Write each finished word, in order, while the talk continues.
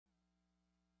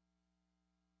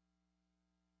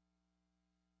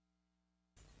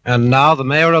And now the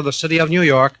mayor of the city of New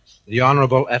York, the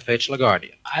Honorable F.H.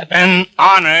 LaGuardia. I've been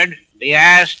honored to be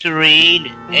asked to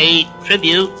read a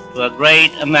tribute to a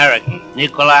great American,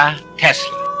 Nikola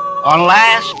Tesla. On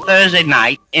last Thursday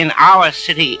night in our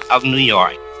city of New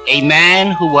York, a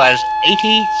man who was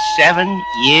 87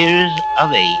 years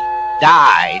of age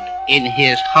died in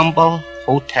his humble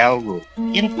hotel room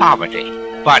in poverty.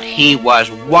 But he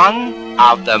was one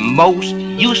of the most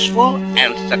useful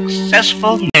and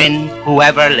successful men who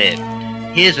ever lived.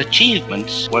 His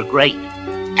achievements were great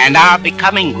and are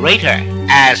becoming greater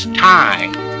as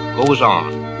time goes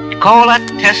on. Nikola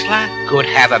Tesla could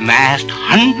have amassed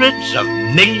hundreds of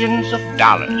millions of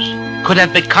dollars, could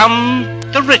have become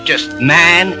the richest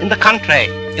man in the country,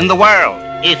 in the world,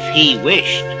 if he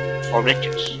wished for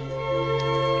riches.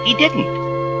 He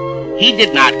didn't. He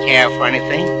did not care for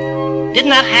anything, did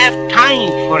not have time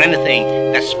for anything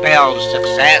that spells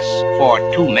success for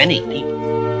too many people.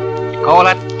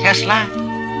 Nikola Tesla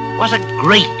was a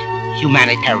great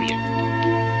humanitarian,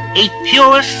 a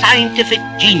pure scientific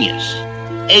genius,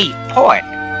 a poet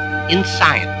in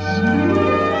science.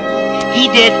 He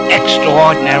did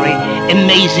extraordinary,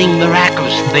 amazing,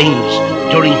 miraculous things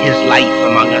during his life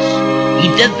among us. He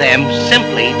did them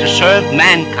simply to serve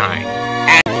mankind.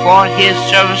 And for his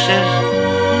services,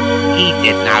 he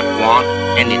did not want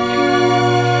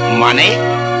anything. Money,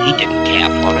 he didn't care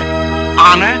for it.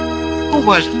 Honor, who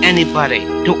was anybody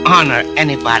to honor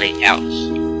anybody else?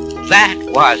 That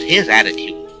was his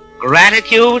attitude.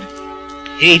 Gratitude,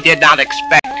 he did not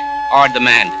expect or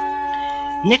demand.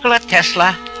 Nikola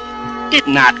Tesla did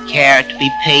not care to be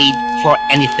paid for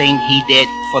anything he did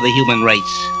for the human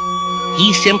race.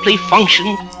 He simply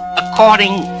functioned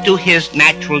according to his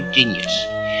natural genius,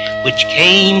 which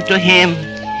came to him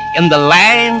in the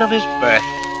land of his birth,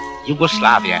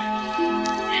 Yugoslavia.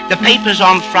 The papers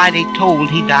on Friday told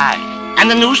he died, and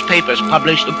the newspapers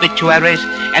published obituaries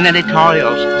and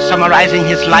editorials summarizing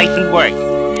his life and work,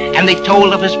 and they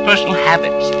told of his personal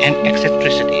habits and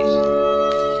eccentricities.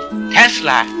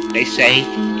 Tesla, they say,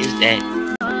 is dead.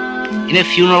 In a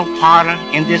funeral parlor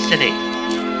in this city,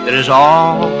 there is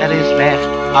all that is left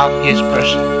of his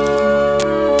person.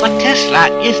 But Tesla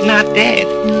is not dead.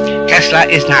 Tesla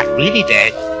is not really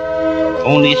dead.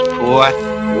 Only his poor,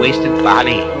 wasted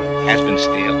body has been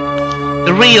stilled.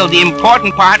 The real, the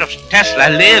important part of Tesla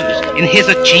lives in his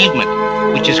achievement,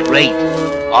 which is great,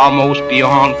 almost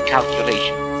beyond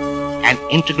calculation, an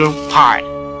integral part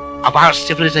of our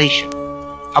civilization,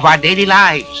 of our daily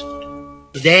lives.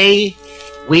 Today,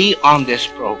 we on this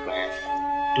program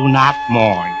do not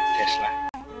mourn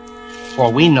Tesla,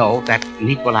 for we know that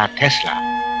Nikola Tesla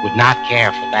would not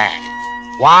care for that.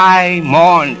 Why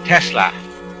mourn Tesla?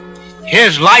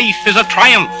 His life is a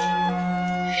triumph.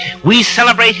 We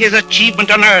celebrate his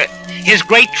achievement on earth, his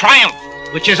great triumph,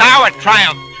 which is our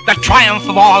triumph, the triumph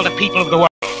of all the people of the world.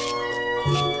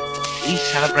 We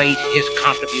celebrate his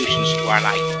contributions to our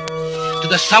life, to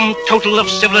the sum total of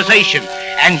civilization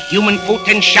and human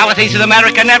potentialities in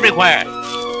America and everywhere,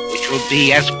 which will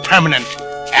be as permanent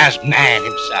as man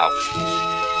himself.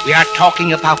 We are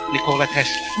talking about Nikola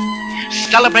Tesla,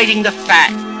 celebrating the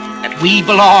fact that we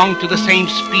belong to the same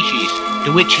species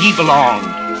to which he belonged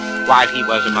while he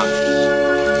was among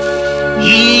us.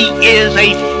 He is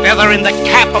a feather in the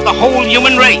cap of the whole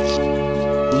human race.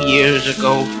 2 years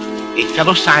ago, a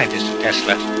fellow scientist of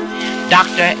Tesla,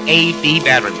 Dr. A.B.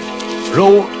 Barron,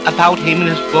 wrote about him in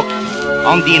his book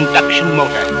on the induction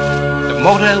motor, the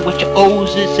motor which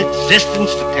owes its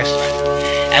existence to Tesla,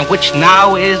 and which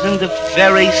now is in the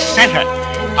very center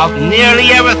of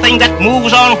nearly everything that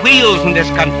moves on wheels in this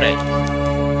country.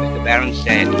 Mr. Barron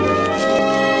said,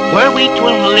 were we to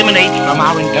eliminate from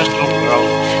our industrial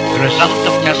world the result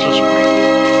of Tesla's work,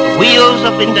 the wheels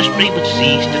of industry would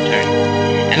cease to turn,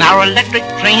 and our electric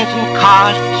trains and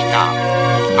cars would stop.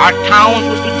 Our towns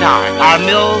would be dark, our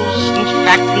mills and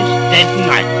factories dead and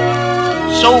idle.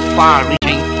 So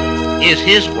far-reaching is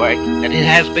his work that it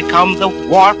has become the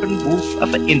warp and woof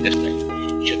of industry.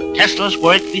 Should Tesla's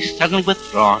work be suddenly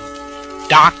withdrawn,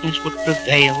 darkness would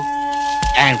prevail,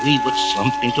 and we would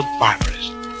slump into barbarism.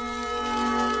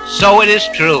 So it is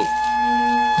true.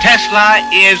 Tesla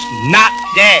is not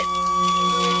dead.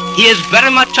 He is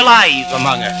very much alive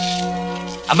among us.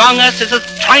 Among us is the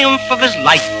triumph of his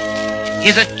life,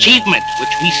 his achievement,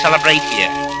 which we celebrate here.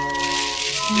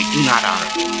 We do not honor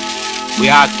him. We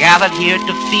are gathered here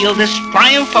to feel this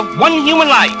triumph of one human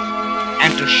life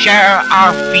and to share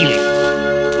our feelings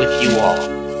with you all.